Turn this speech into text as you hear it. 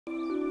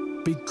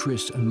Big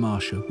Chris and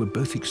Marcia were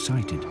both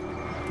excited.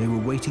 They were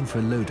waiting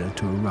for Loada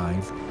to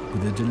arrive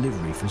with a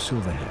delivery for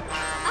Silverhair.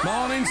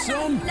 Morning,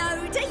 son.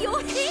 Loada,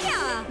 you're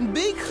here.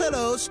 Big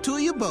hellos to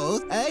you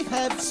both. I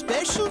have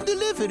special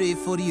delivery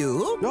for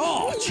you.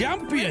 Oh,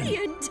 champion.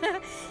 Brilliant.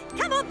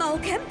 Come on,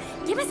 Malcolm.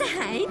 Give us a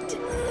hand.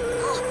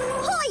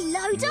 Oh, hi,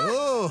 Loada.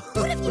 Oh.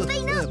 What have you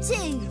been up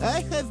to?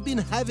 I have been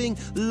having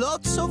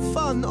lots of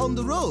fun on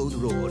the road,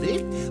 Roary.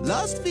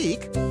 Last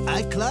week,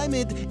 I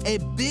climbed a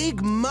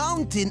big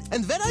mountain,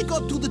 and when I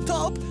got to the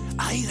top,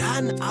 I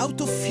ran out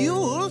of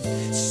fuel,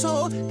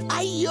 so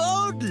I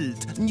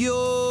yodeled.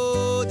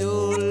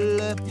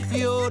 Yodel,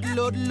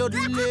 yodel, yodel,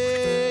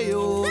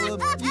 yodel.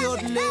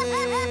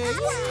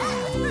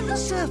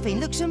 Surfing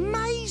looks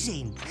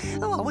amazing.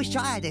 Oh, I wish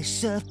I had a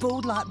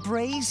surfboard like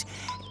Breeze.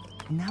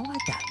 No, I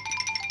don't.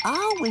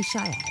 I wish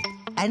I had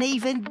an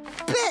even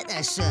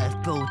better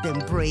surfboard than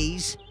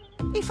Breeze.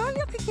 If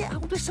only I could get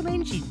hold of some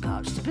engine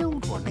parts to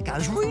build one that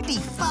goes really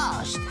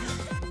fast.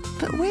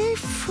 But where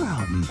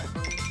from?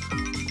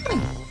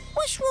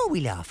 What's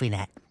Roary laughing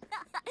at?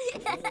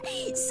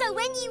 So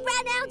when you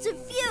ran out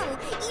of fuel,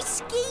 you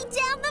skied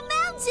down the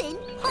mountain?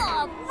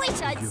 Oh, I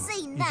wish I'd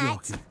seen that.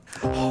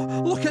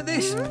 Oh, look at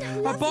this.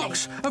 A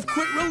box of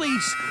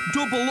quick-release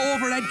double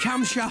overhead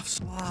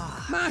camshafts. Wow.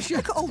 Marcia,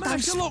 Look at all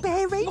those spare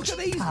look engine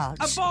at these.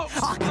 parts. A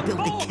box. I could build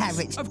a box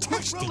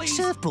carrot-tastic of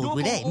surfboard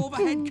with them. double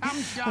overhead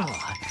camshafts.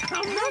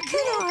 How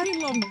can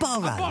I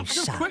borrow A box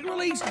of some?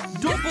 quick-release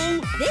double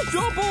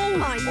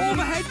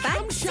overhead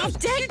camshafts.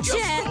 deck You just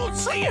chair. don't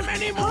see them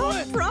anymore.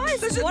 Half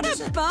price. There's What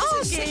a bargain.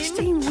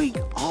 16-week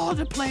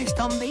order placed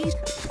on these.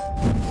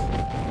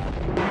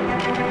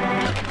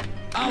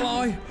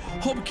 Alloy,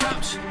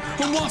 hubcaps,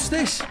 and what's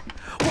this?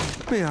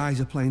 What? My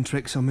eyes are playing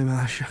tricks on me,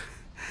 Marcia.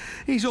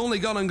 He's only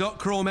gone and got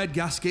chrome head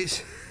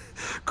gaskets.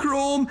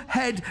 Chrome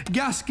head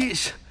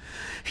gaskets.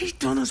 He's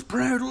done us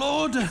proud,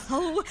 Loada.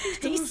 Oh,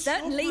 he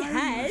certainly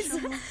has.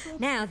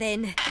 Now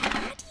then, how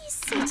do you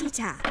set it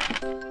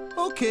up?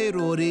 Okay,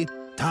 Roary.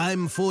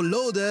 Time for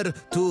Loader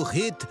to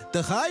hit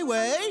the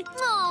highway.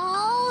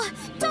 Oh,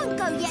 don't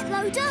go yet,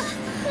 Loada.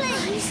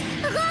 Please.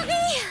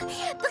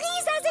 Roary,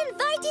 Breeze has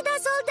invited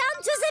us all down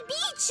to the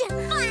beach.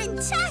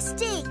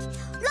 Fantastic.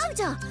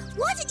 Loada,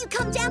 why don't you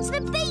come down to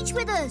the beach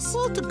with us?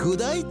 What a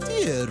good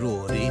idea,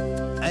 Roary.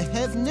 I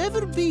have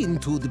never been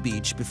to the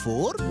beach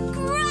before.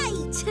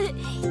 Great.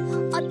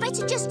 I'd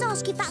better just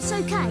ask if that's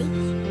okay.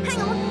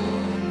 Hang on.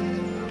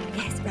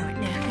 Yes, right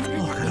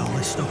now. Look at all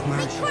this stuff, Big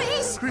Marcia.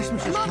 Chris,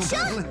 Christmas is Marcia,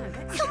 coming.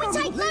 can we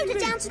take Loada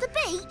down to the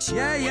beach?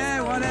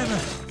 Yeah, whatever.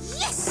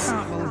 Yes!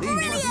 Can't believe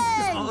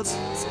Brilliant! what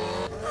he's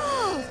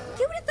Oh,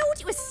 you would have thought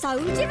it was so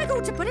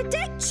difficult to put a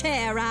deck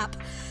chair up.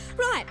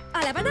 Right,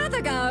 I'll have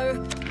another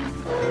go.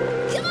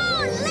 Come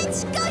on,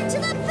 let's go to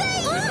the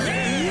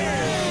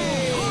beach!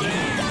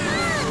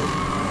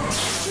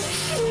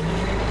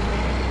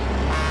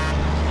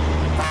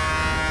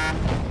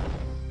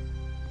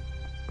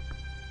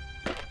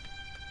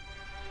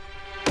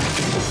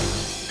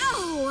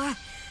 Oh,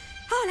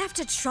 I'll have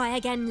to try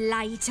again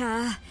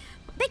later.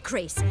 Big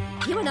Chris,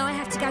 you and I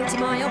have to go to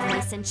my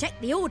office and check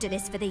the order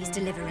list for these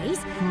deliveries.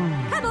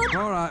 Come on.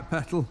 All right,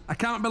 Petal. I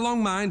can't be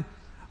long, mind.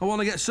 I want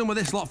to get some of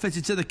this lot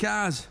fitted to the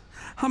cars.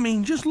 I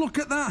mean, just look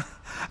at that.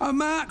 A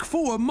Mark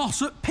IV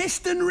Mossop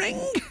piston ring.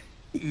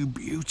 You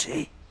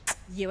beauty.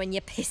 You and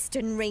your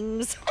piston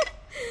rings.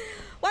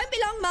 Won't be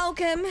long,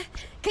 Malcolm.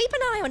 Keep an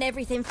eye on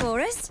everything for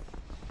us.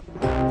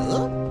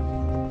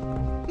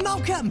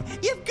 Malcolm,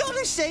 you've got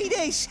to see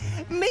this.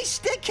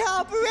 Mr.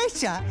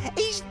 Carburettor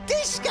is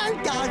disco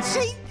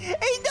dancing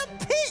in the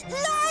pit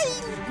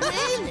lane.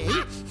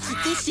 Really?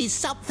 This is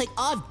something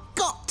I've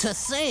got to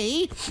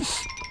see.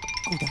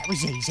 Oh, that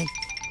was easy.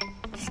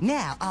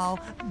 Now I'll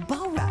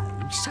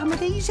borrow some of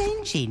these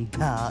engine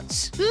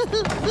parts.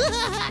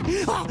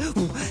 Oh,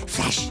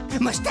 Flash,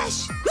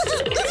 moustache.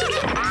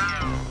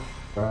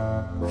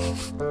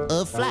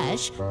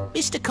 Flash,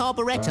 Mr.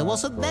 Carburettor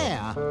wasn't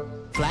there.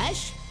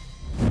 Flash?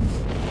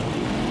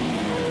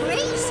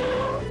 Breeze!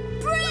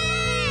 Breeze!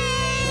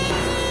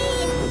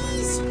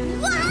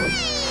 Way!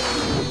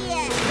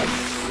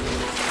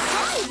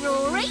 Hi,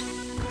 Roary.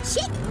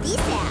 Check this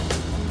out.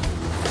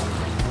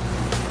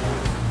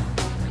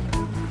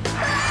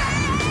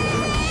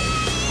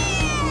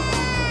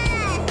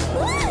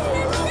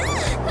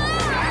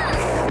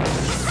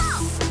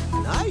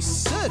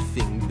 Nice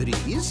surfing,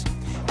 Breeze.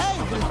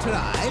 I will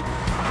try.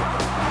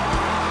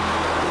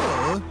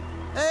 Oh,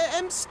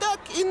 I'm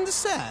stuck in the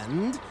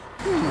sand.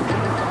 Oh,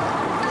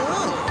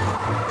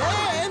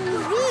 I'm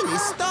really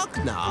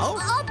stuck now.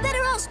 I'd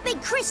better ask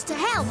Big Chris to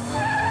help.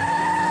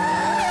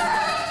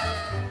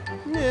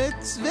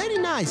 It's very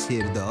nice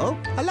here, though.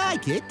 I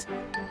like it.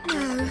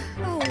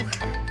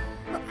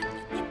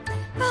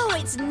 Oh,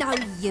 it's no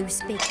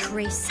use, Big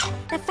Chris.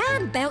 The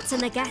fan belts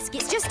and the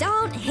gaskets just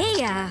aren't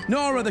here.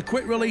 Nor are the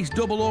quick-release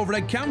double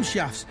overhead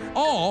camshafts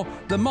or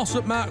the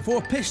Mossop Mark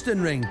IV piston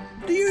ring.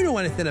 Do you know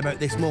anything about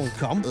this,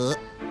 Malcolm?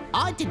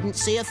 I didn't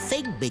see a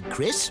thing, Big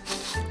Chris.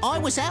 I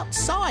was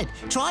outside,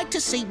 tried to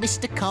see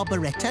Mr.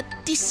 Carburettor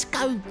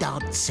disco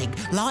dancing,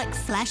 like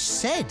Flash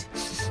said.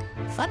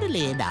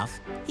 Funnily enough,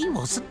 he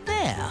wasn't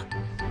there.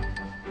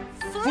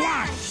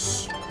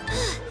 Flash!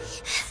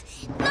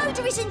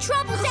 Loada is in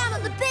trouble down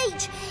at the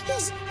beach.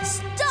 He's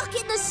stuck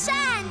in the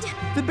sand.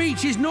 The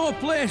beach is no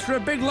place for a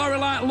big lorry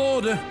like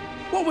Loada.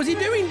 What was he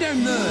doing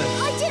down there?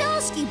 I did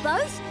ask you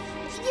both.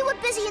 You were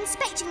busy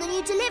inspecting the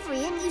new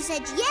delivery and you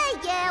said,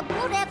 yeah,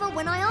 whatever,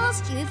 when I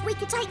asked you if we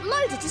could take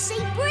Loada to see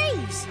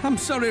Breeze. I'm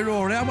sorry,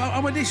 Roary. I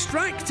was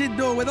distracted,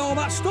 though, with all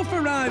that stuff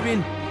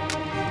arriving.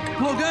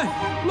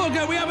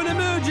 Lugger, we have an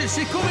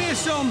emergency. Come here,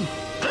 son.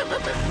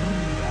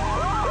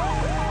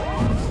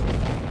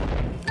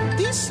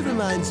 This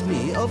reminds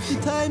me of the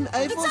time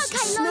I was It's okay,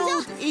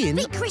 snowed Loada. in.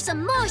 Big Chris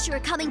and Marcia are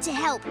coming to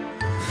help.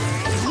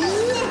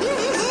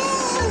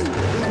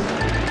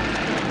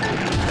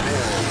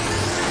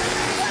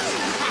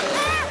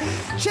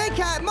 Check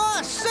out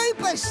my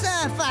super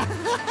surfer!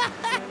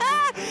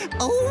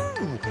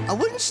 Oh, I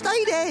wouldn't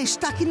stay there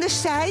stuck in the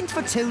sand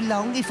for too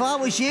long if I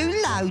was you,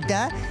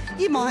 Loada.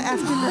 You might have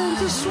to learn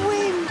to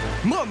swim.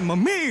 Mamma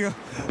mia!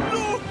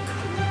 Look!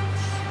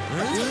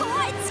 The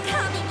tide's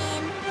coming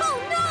in. Oh,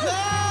 no!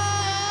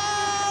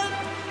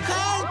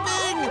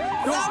 Helping!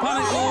 Don't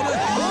panic, Loada.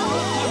 Don't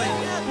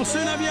panic. We'll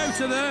soon have you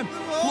out of there.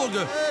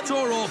 Plugger,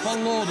 tow rope on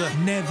Loada.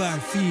 Never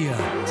fear.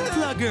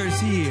 Plugger's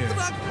here.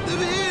 The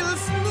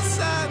wheels in the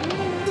sand.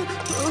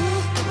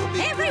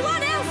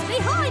 Everyone else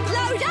behind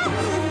Loada!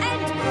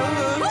 And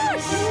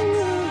push!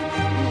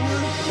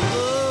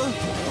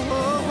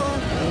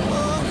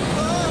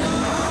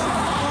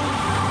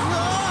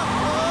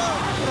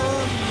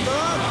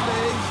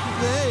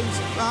 Please,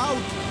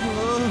 out.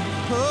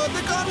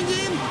 They're coming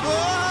in.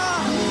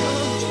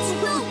 It's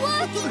not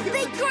working,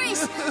 Big Chris!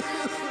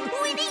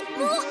 We need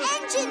more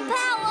engine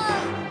power!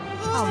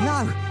 Oh, no.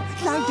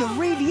 Loada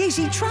really is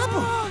in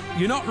trouble.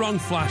 You're not wrong,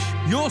 Flash.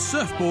 Your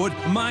surfboard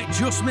might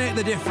just make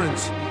the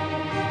difference.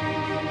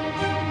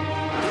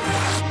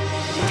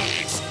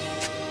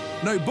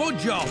 Now,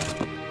 budge off.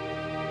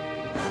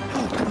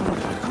 Oh,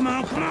 come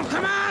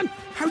on.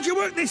 How'd you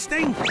work this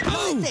thing?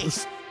 Oh!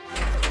 This.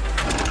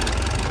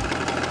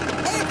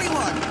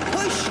 Everyone,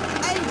 push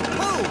and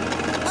pull.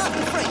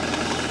 After three.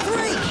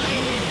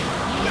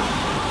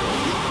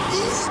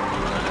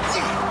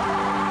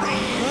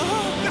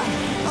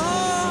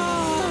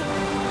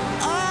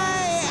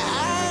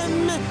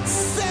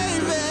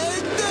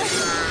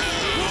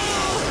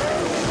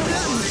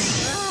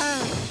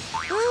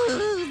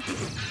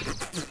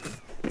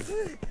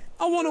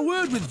 I want a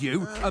word with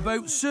you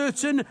about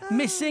certain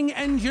missing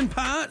engine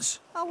parts.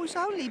 I was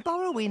only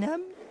borrowing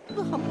them.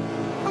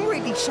 I'm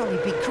really sorry,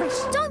 Big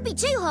Chris. Don't be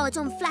too hard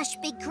on Flash,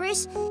 Big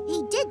Chris.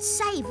 He did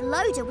save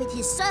Loada with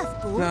his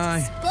surfboard.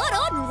 Aye. Spot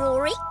on,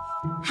 Roary.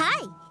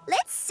 Hey,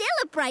 let's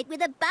celebrate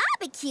with a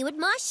barbecue at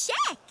my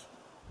shack.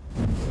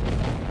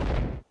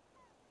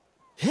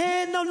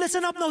 Hey, now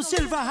listen up now,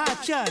 Silver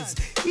Hatchers.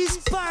 It's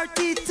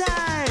party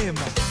time.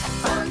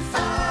 Fun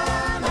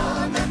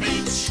on the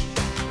beach.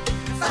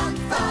 Fun,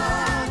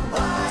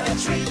 what a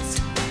treat.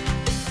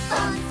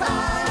 Fun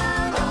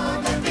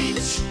on the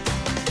beach.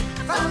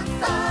 Fun,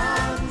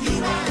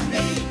 you and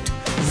me.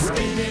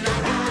 Spinning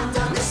around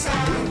on the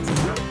sand.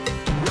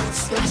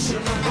 Splashing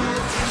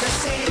around in the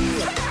sea.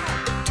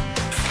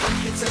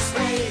 Buckets of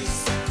space.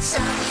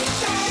 Sunny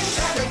days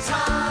at a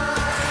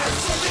time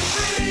to be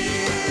free.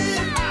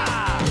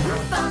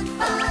 Fun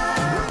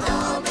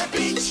on the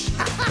beach.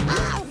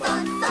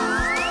 Fun,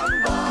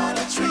 what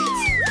a treat.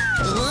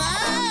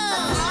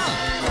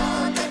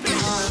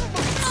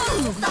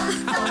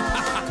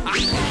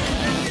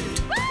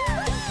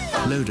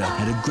 Loada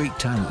had a great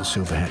time at the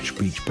Silverhatch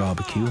Beach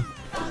barbecue,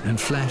 and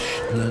Flash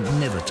learned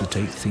never to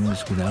take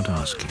things without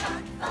asking.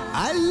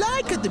 I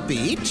like the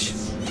beach.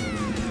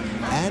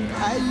 And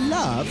I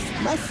love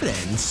my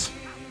friends.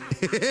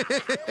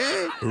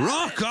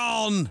 Rock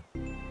on!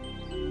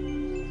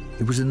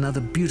 It was another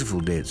beautiful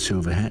day at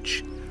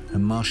Silverhatch,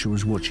 and Marcia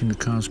was watching the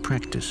cars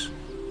practice.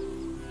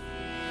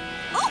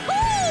 Oh,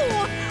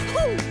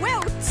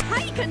 well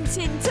taken,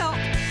 Tin Top.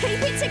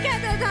 Keep it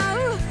together,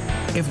 though.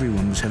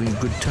 Everyone was having a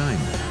good time,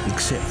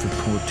 except for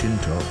poor Tin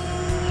Top.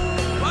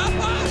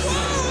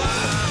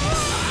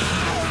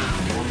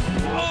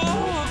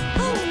 Oh,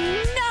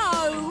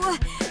 no.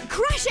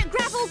 Crash at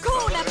Gravel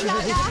Corner,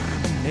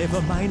 Plugger.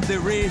 Never mind the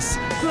race.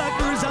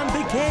 Plugger's on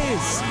the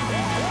case.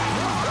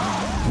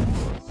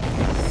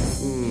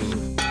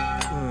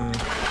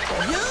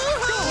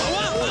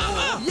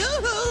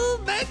 Yoo-hoo,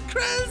 Big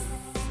Chris!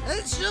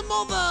 It's your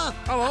mother!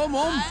 Hello,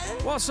 Mum.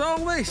 What's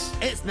all this?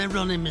 It's my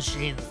running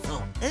machine,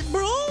 son. It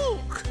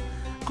broke!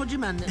 Could you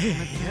mend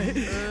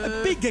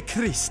it? Big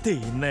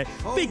Christine.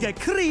 Big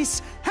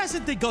Chris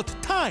hasn't got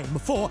time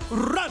for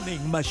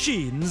running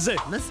machines.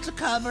 Mr.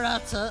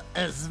 Carburettor,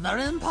 it's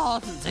very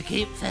important to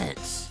keep fit.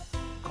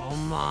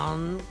 Come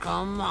on.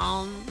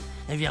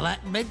 If you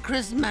let Big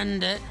Chris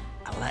mend it,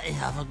 I'll let you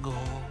have a go.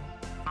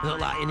 Look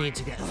like you need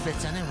to get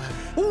fit anyway.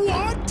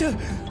 What?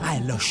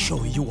 I'll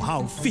show you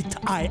how fit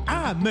I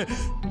am.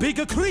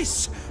 Big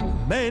Chris,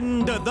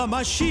 mend the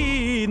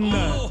machine.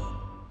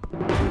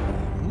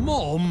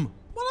 Mum?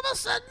 What have I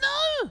said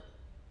no?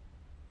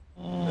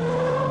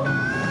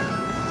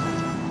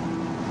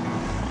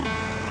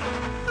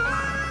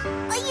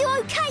 Are you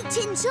okay,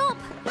 Tin Top?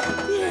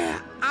 Yeah,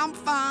 I'm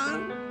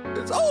fine.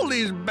 It's all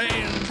these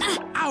bands.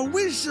 I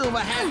wish Silver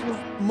Hat was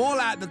more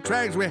like the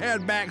tracks we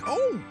had back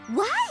home.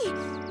 Why?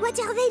 What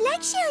are they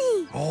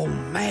luxury? Oh,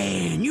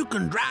 man, you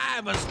can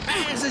drive as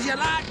fast as you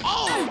like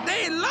all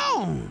day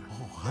long.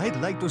 I'd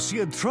like to see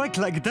a truck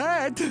like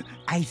that.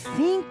 I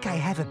think I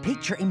have a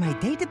picture in my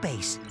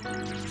database.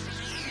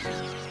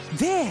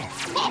 There.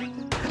 Oh,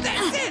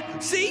 that's it.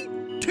 See?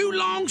 2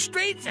 long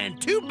straights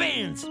and 2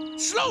 bends.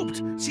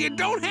 Sloped, so you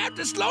don't have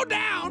to slow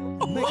down.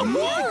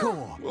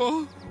 Magnifico.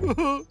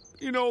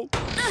 You know,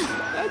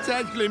 that's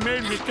actually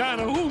made me kind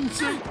of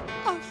homesick.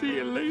 I'll see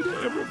you later,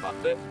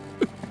 everybody.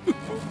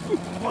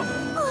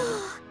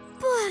 Oh,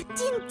 poor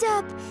Tin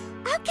Top.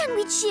 How can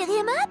we cheer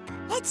him up?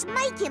 Let's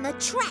make him a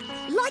track,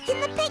 like in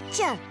the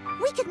picture.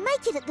 We could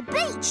make it at the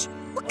beach.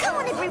 Well, come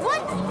on,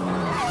 everyone.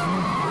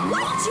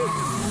 Wait, you...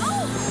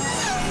 Oh!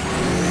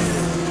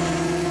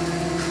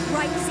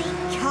 Crazy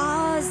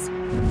cars.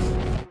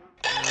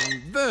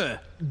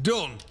 There,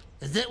 done.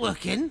 Is it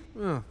working?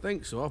 Oh, I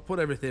think so. I've put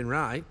everything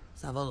right.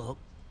 Let's have a look.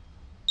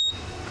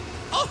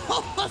 Oh,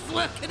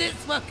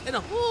 it's working.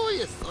 Oh,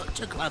 you're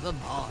such a clever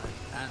boy,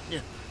 aren't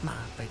you? My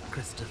big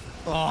Christopher.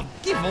 Oh,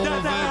 give over.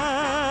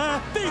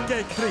 Ta-da!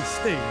 Big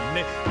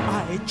Christine,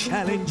 I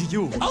challenge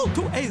you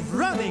to a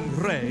running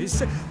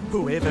race.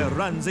 Whoever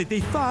runs it the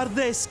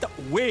farthest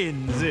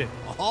wins.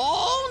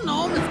 Oh,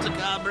 no, Mr.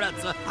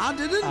 Carburetor. I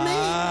didn't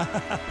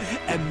mean...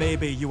 And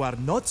maybe you are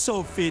not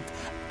so fit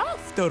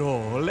after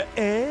all,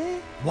 eh?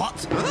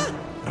 What?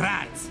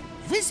 Right.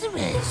 If it's a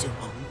race you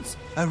want,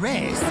 a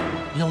race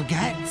you'll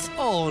get.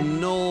 Oh,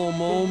 no,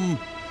 Mum.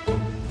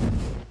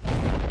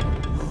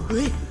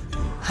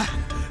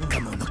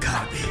 Come on,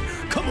 Carby.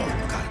 Come on,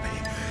 Carby.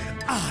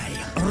 I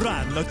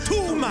run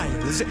 2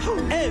 miles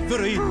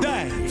every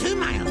day. 2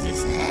 miles, you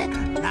say?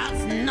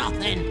 That's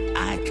nothing.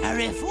 I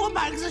carry 4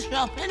 bags of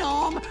shopping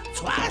home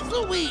twice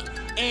a week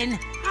in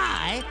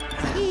high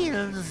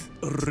heels.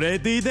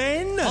 Ready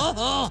then?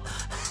 Oh,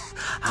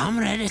 I'm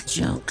ready,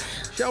 Chunk.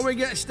 Shall we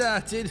get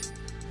started?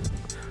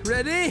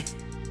 Ready?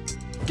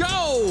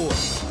 Go!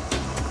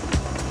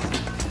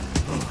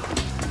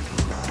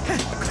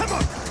 Come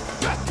on.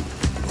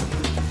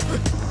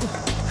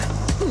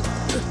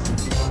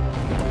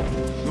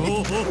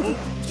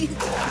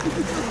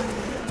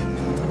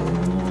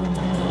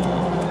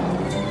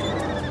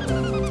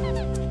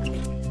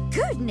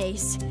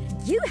 Goodness,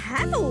 you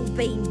have all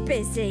been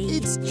busy.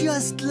 It's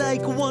just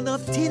like one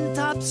of Tin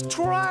Top's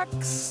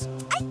trucks.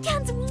 I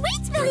can't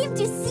wait for him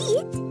to see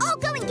it. I'll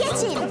go and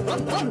get him.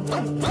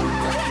 Boy!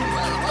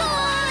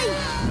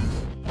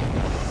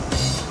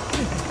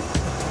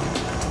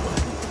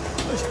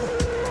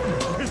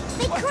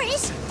 Hey,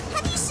 Chris,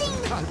 have you seen...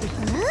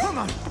 Come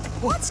on.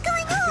 What's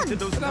going on?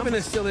 We're having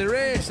a silly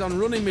race on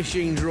running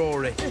machines,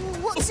 Roary.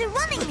 What's a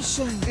running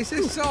machine? It's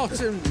a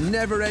sort of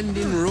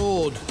never-ending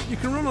road. You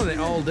can run on it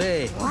all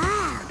day.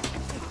 Wow.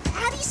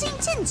 Have you seen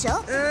Tin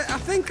Top? I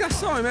think I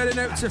saw him heading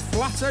out to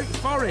Flat Oak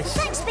Forest.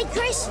 Thanks, Big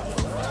Chris.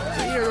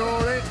 See you,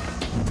 Roary.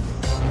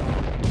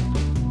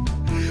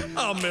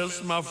 I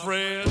miss my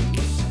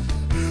friends,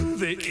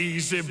 the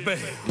easy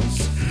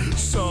bends.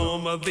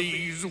 Some of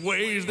these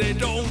ways, they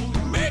don't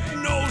make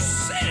no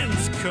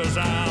sense, 'cause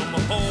I'm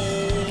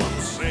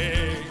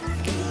homesick.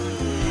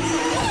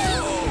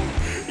 Oh,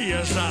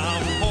 yes,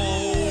 I'm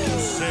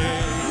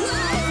homesick.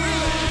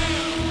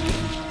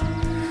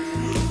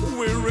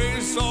 We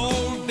race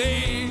all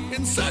day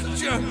in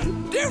such a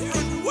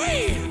different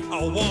way.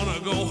 I wanna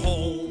go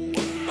home.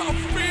 I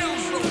feel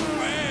so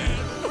bad.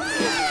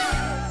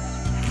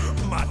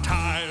 My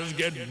tires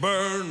get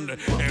burned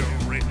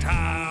every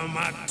time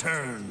I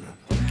turn.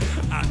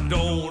 I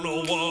don't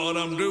know what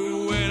I'm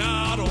doing.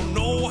 I don't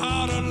know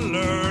how to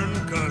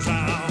learn, 'cause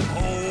I'm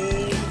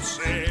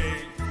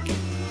homesick.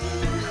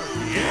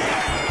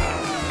 Yeah,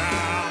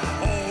 I'm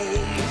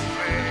homesick.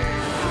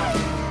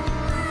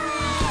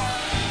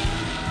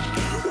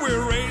 We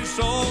race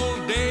all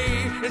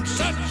day in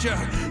such a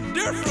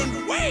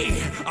different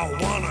way. I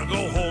wanna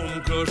go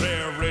home, 'cause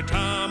every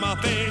time I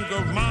think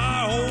of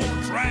my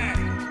old track,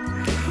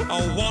 I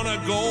wanna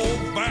go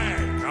back.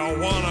 I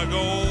wanna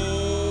go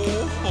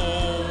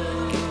home.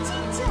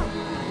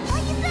 Are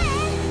you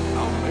there?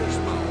 I'll miss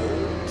my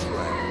old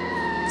track.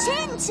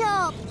 Tin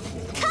Top!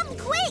 Come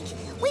quick!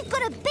 We've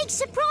got a big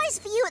surprise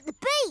for you at the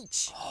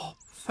beach.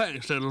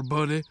 Thanks, little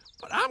buddy.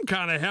 But I'm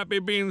kind of happy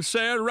being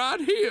sad right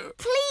here.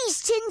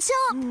 Please, Tin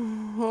Top!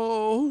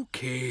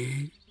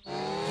 Okay.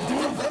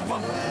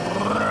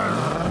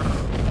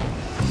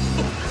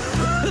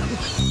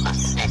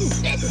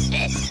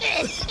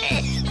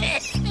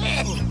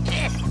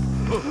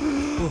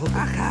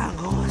 I can't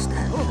go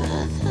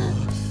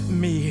stand.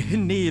 Me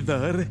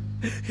neither.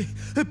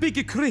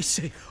 Big Chris,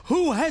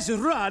 who has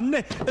run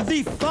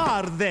the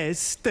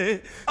farthest?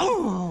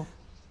 Oh!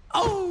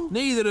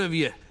 Neither of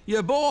you.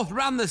 You both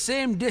ran the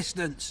same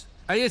distance.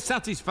 Are you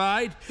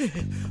satisfied? You're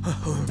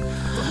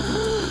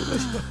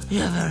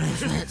very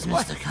fit,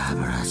 Mr.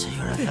 Carburetor.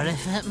 You're a very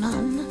fit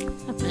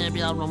man.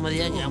 Maybe I'll run with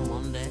you again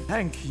one day.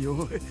 Thank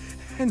you.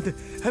 And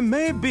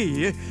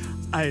maybe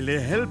I'll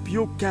help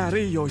you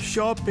carry your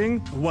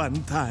shopping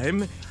one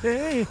time.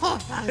 Hey. I'll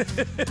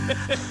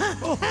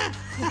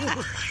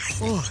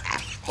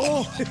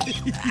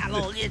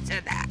hold you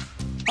to that.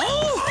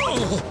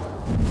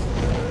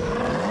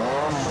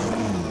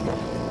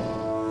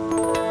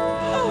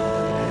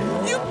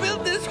 You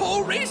built this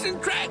whole racing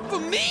track for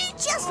me?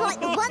 Just like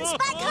the ones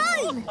back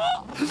home.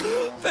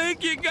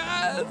 Thank you,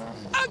 guys.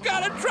 I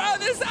gotta try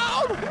this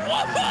out.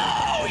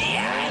 Whoa!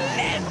 Yeah,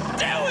 let's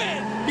do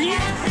it!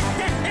 Yeah!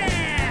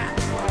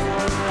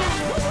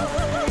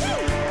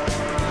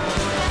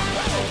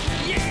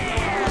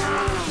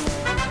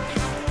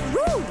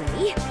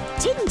 Roary,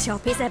 Tin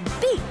Top is a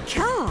big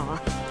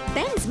car.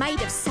 Ben's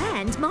made of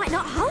sand might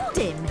not hold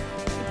him.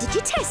 Did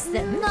you test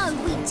them? No,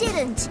 we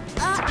didn't.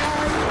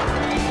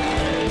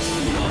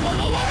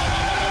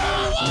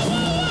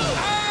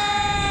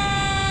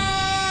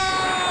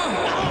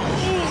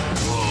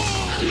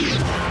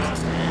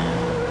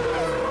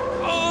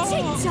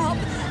 Tin Top,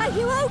 are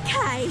you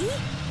okay?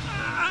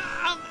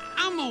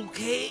 I'm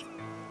okay.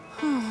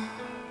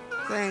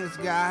 Thanks,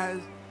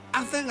 guys.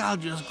 I think I'll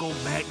just go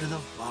back to the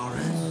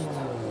forest.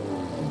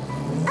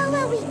 How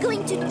are we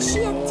going to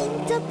cheer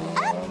Tin Top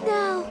up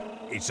now?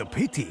 It's a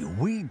pity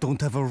we don't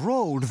have a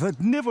road that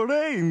never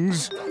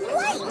ends.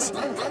 Wait!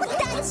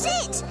 That's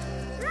it!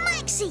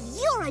 Maxi,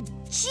 you're a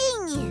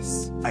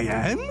genius! I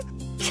am?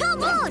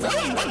 Come on!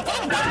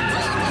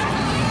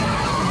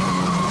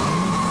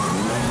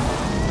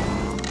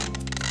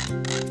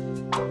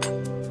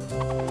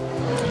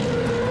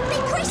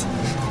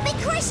 Big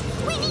Chris,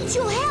 we need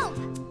your help!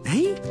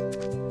 Hey?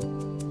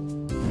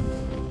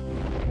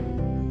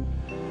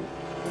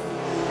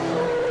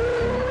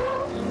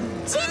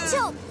 Tin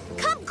Top,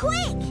 come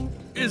quick!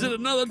 Is it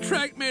another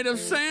track made of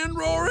sand,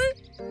 Roary?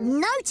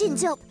 No, Tin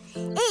Top,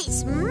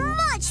 it's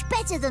much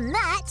better than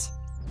that.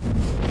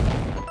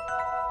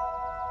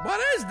 What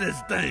is this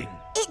thing?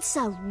 It's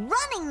a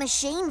running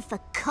machine for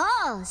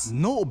cars.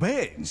 No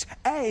bends,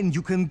 and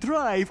you can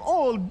drive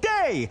all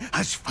day,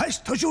 as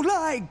fast as you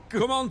like.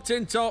 Come on,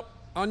 Tin Top,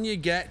 on you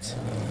get.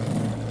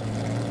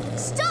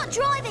 Start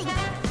driving!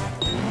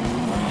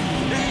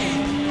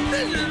 Hey,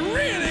 this is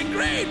really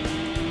great!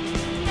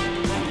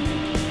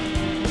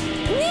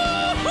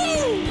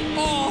 Woohoo!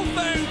 Oh,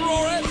 thanks,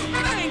 Roary.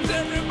 Thanks,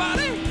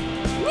 everybody.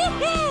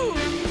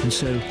 Woohoo! And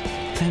so,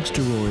 thanks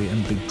to Roary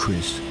and Big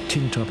Chris,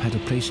 Tin Top had a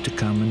place to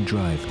come and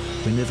drive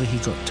whenever he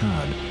got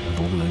tired of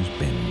all those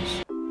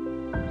bends.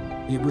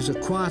 It was a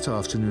quiet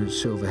afternoon at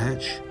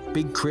Silverhatch.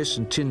 Big Chris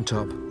and Tin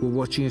Top were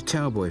watching a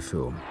cowboy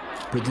film,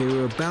 but they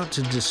were about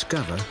to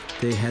discover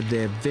they had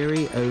their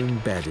very own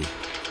baddie.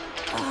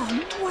 Oh,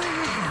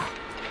 wow!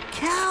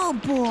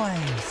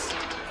 Cowboys!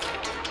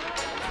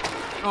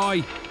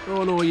 Oi.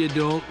 Oh, no, you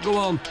don't. Go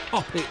on,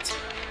 hop it.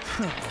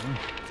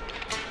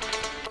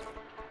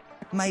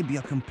 Maybe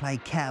I can play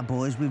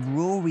cowboys with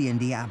Roary and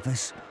the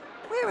others.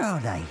 Where are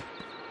they?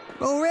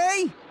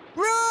 Roary!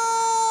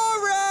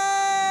 Roary!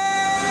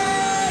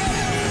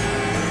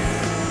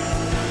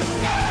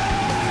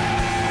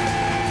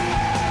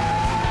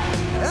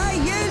 Hey,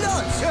 you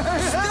lot!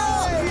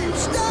 Stop!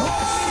 Stop!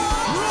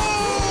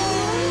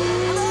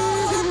 No,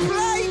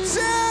 play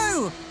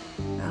too!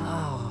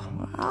 Oh,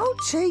 I'll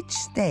teach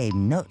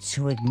them not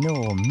to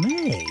ignore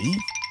me.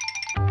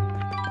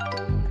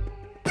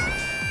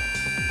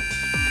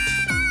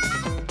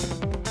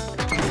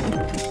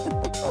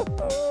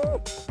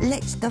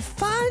 Let the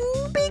fun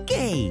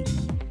begin.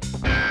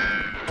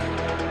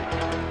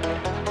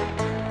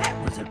 That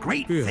was a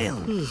great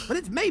film, but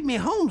it's made me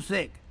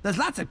homesick. There's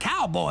lots of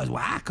cowboys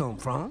where I come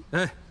from.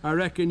 I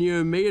reckon you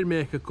and me would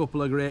make a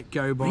couple of great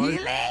cowboys.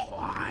 Really?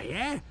 Why,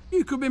 yeah.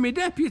 You could be my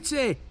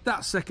deputy.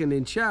 That's second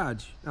in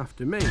charge,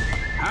 after me.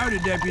 Howdy,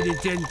 Deputy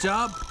Tin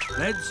Top.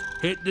 Let's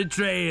hit the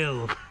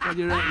trail. What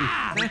do you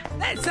reckon?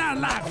 That sounds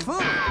like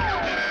fun.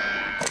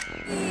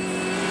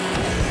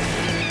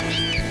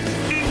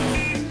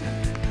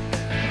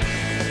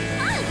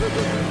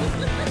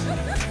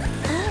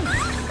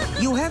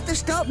 You have to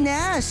stop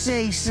now,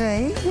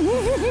 Cece.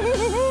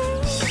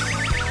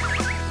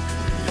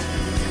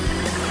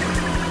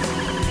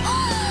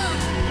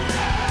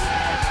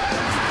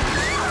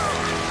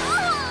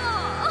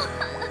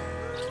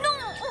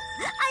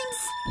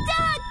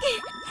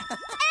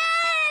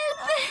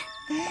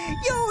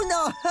 You're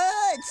not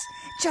hurt,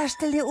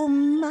 just a little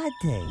muddy.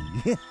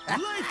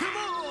 Light him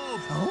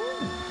up! Oh,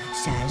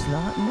 sounds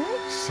like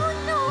Maxi. Oh,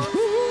 no!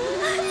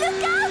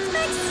 Look out,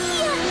 Maxi!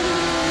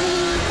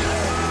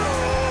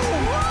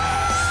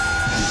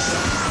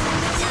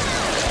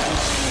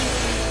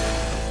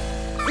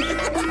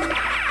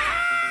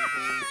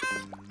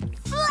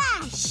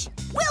 Flash!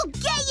 We'll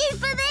get you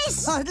for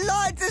this! I'd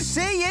like to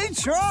see you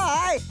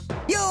try.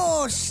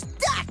 You're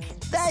stuck.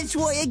 That's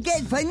what you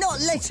get for not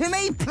letting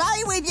me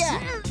play with you.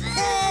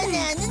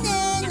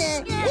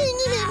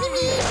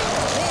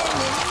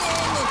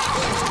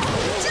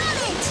 Done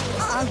it!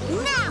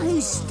 Now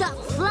who's stuck,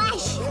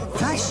 Flash?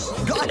 Flash,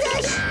 got a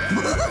dash?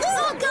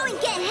 I'll go and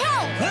get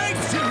help!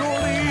 Thanks,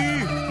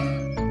 Roary!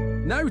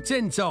 No,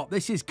 Tin Top,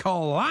 this is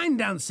called line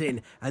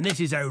dancing, and this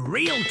is a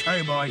real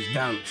cowboy's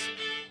dance.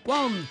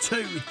 1,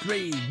 2,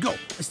 3, go.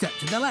 A step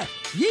to the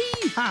left.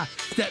 Yee-haw.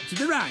 Step to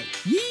the right.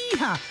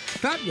 Yee-haw.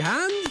 Clap your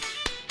hands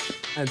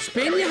and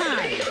spin your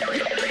hand.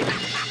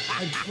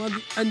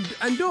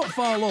 And don't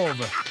fall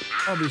over.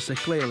 Obviously,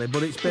 clearly,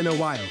 but it's been a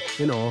while.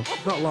 You know,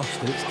 not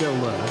lost it, it's still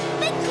there.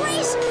 Big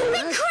Chris!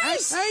 Big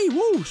Chris! Hey,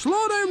 whoa,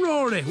 slow down,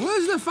 Roary.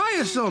 Where's the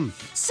fire, son?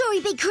 Sorry,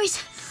 Big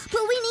Chris,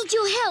 but we need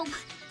your help.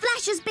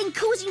 Flash has been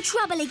causing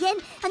trouble again,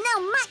 and now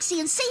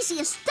Maxi and Cece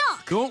are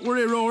stuck. Don't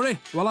worry, Roary.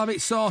 We'll have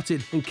it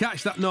sorted and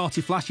catch that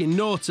naughty Flash in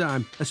no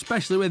time,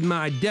 especially with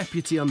my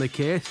deputy on the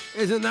case.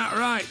 Isn't that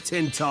right,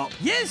 Tin Top?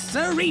 Yes,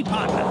 sirree,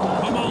 partner.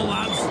 Come on,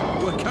 lads.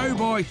 We're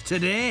cowboys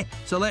today,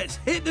 so let's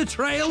hit the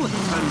trail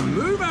and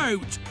move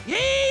out.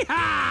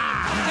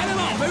 Yee-haw! Get him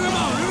on, move him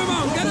on, move him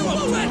on, get him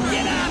on. Let's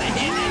get out of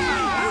here.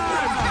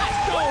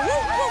 Let's go.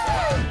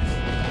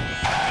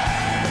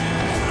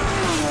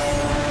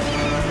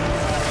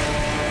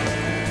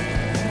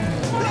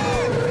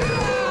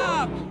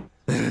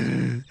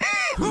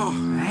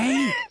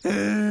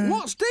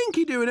 What's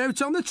Dinky doing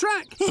out on the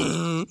track?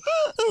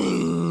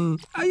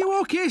 Are you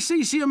okay,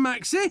 Cece and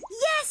Maxi?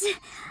 Yes,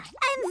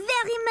 I'm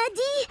very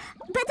muddy,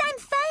 but I'm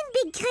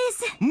fine, Big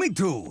Chris. Me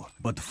too,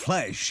 but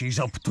Flash is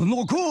up to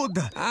no good.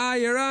 Ah,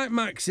 you're right,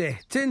 Maxi.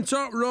 Tin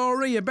Top,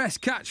 Roary, you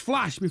best catch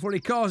Flash before he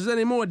causes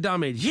any more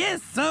damage.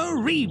 Yes,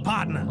 sirree,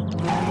 partner.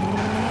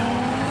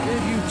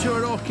 If you two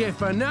are okay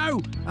for now,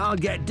 I'll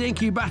get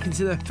Dinky back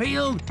into the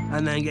field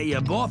and then get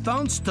you both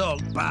on stock,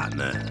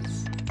 partners.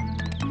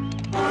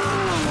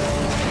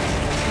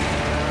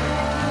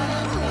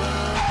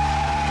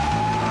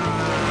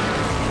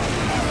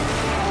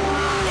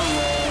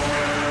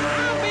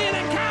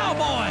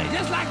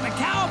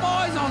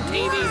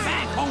 TV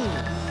back home.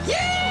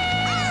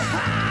 Yeah!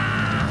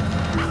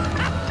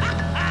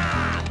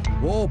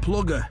 Whoa,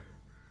 Plugger.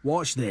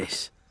 Watch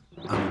this.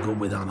 I'm good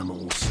with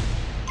animals.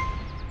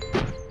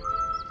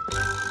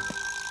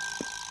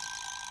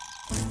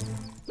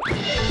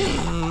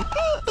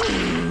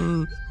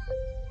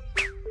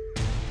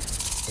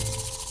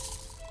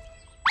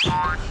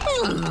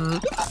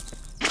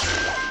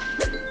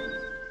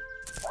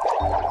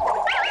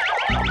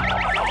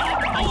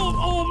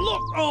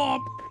 Look!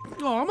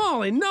 Oh, I'm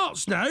all in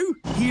knots now.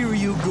 Here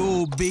you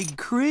go, Big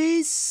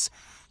Chris.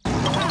 I'm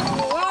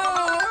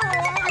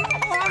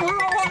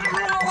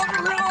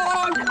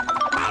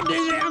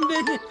dizzy.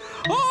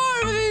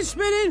 Oh, everything's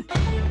spinning.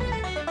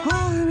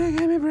 Oh,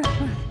 give me breath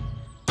back.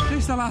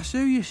 It's the lasso,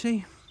 you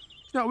see.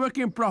 It's not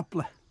working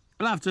properly.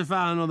 We'll have to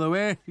find another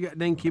way to get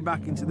Dinky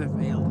back into the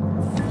field.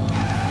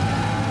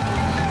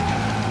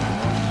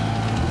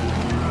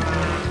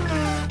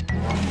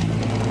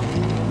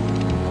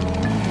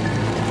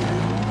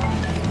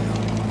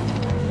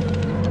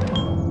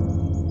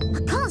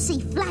 See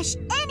Flash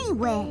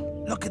anywhere.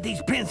 Look at these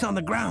prints on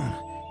the ground.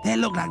 They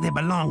look like they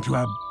belong to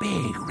a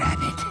big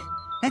rabbit.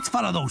 Let's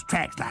follow those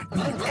tracks like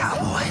real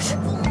cowboys.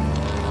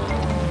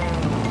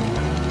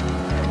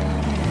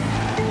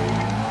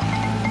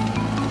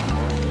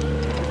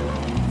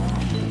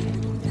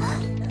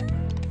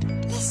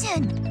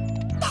 Listen,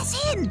 that's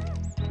him.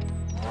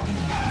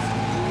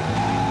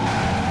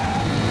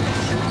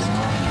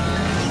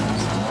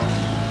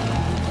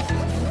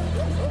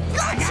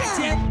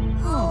 Gotcha!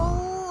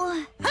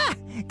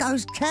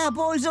 Those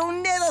cowboys will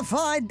never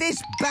find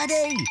this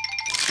baddie.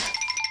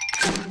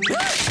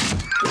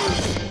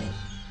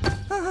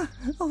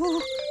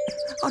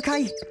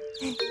 Okay,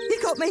 you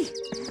got me.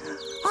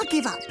 I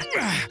give up.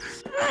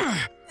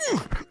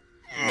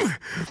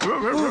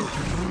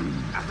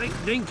 I think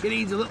Dinky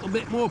needs a little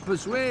bit more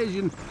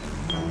persuasion.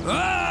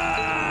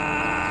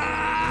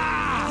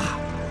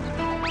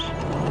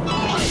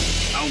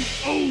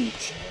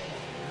 Ouch!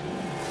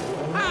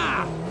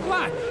 Ah,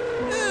 Flash,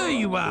 there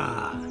you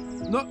are.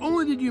 Not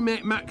only did you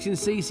make Max and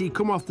Cece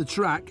come off the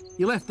track,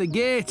 you left the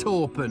gate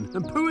open,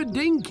 and poor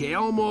Dinky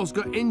almost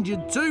got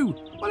injured too.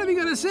 What have you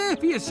got to say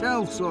for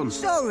yourself, son?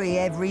 Sorry,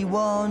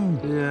 everyone.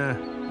 Yeah,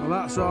 well,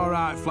 that's all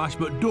right, Flash,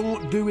 but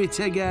don't do it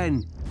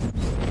again.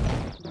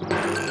 Come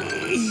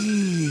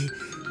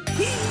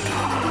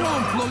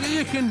on, Plugger,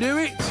 you can do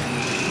it.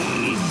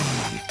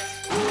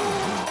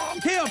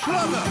 Here,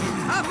 Plugger,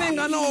 I think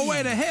I know a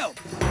way to help.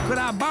 Could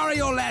I borrow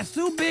your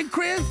lasso, Big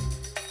Chris?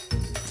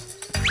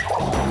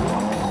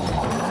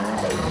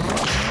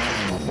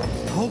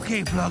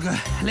 Okay, Plugger,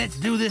 let's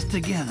do this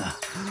together.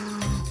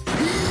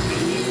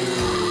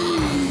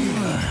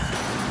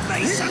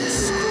 Nice and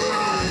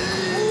strong.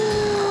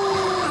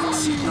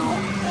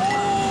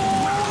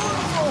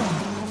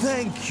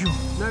 Thank you.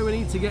 Now we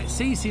need to get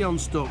Cece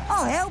unstuck.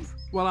 I'll help.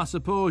 Well, I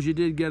suppose you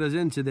did get us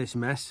into this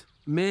mess.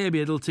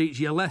 Maybe it'll teach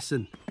you a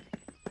lesson.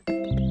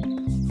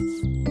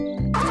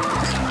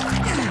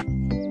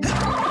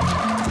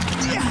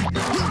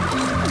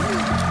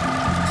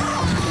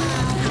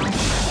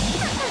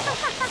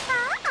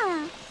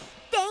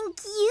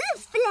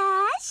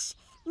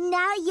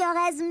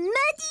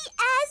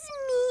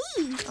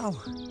 Oh,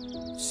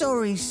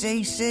 sorry,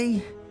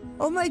 Cece.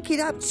 I'll make it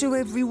up to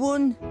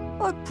everyone.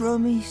 I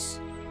promise.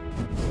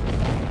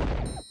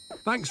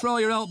 Thanks for all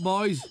your help,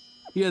 boys.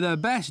 You're the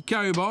best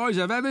cowboys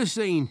I've ever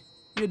seen.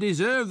 You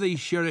deserve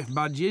these sheriff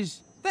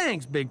badges.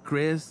 Thanks, Big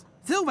Chris.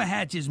 Silver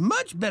Hatch is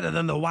much better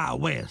than the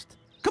Wild West.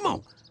 Come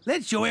on,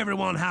 let's show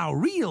everyone how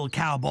real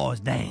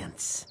cowboys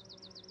dance.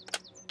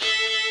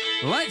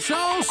 Let's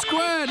all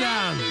square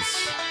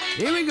dance.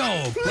 Here we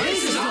go.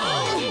 Places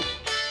on.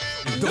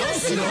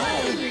 Dos to the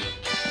home.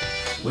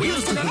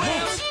 Wheels to the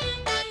left.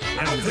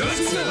 And dirt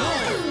to the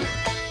low.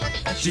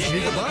 Chicken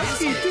in the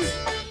basket.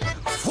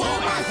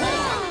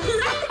 4x4.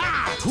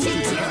 2 to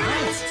the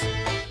right.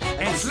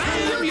 And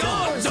slam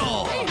your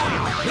door.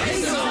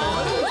 Places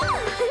on.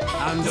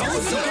 And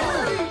dos to the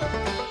home.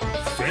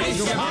 Face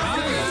your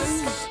partners.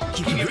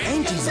 Keep your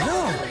engines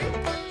low.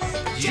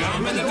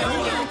 Jump in the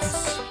donuts.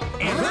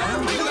 And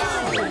round we go.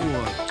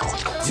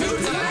 To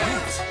the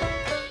left.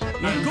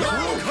 And go,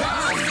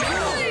 cars, go.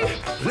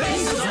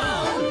 Places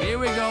on. Here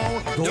we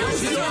go. Doors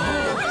to the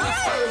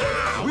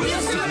home.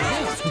 Wheels to the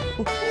left.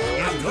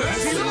 And dirt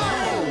to the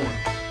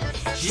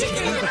low.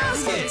 Chicken in the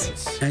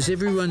basket. As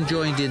everyone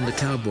joined in the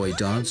cowboy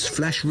dance,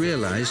 Flash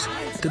realised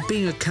that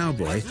being a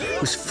cowboy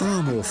was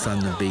far more fun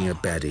than being a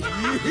baddie.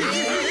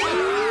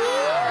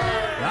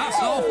 That's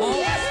all,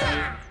 folks.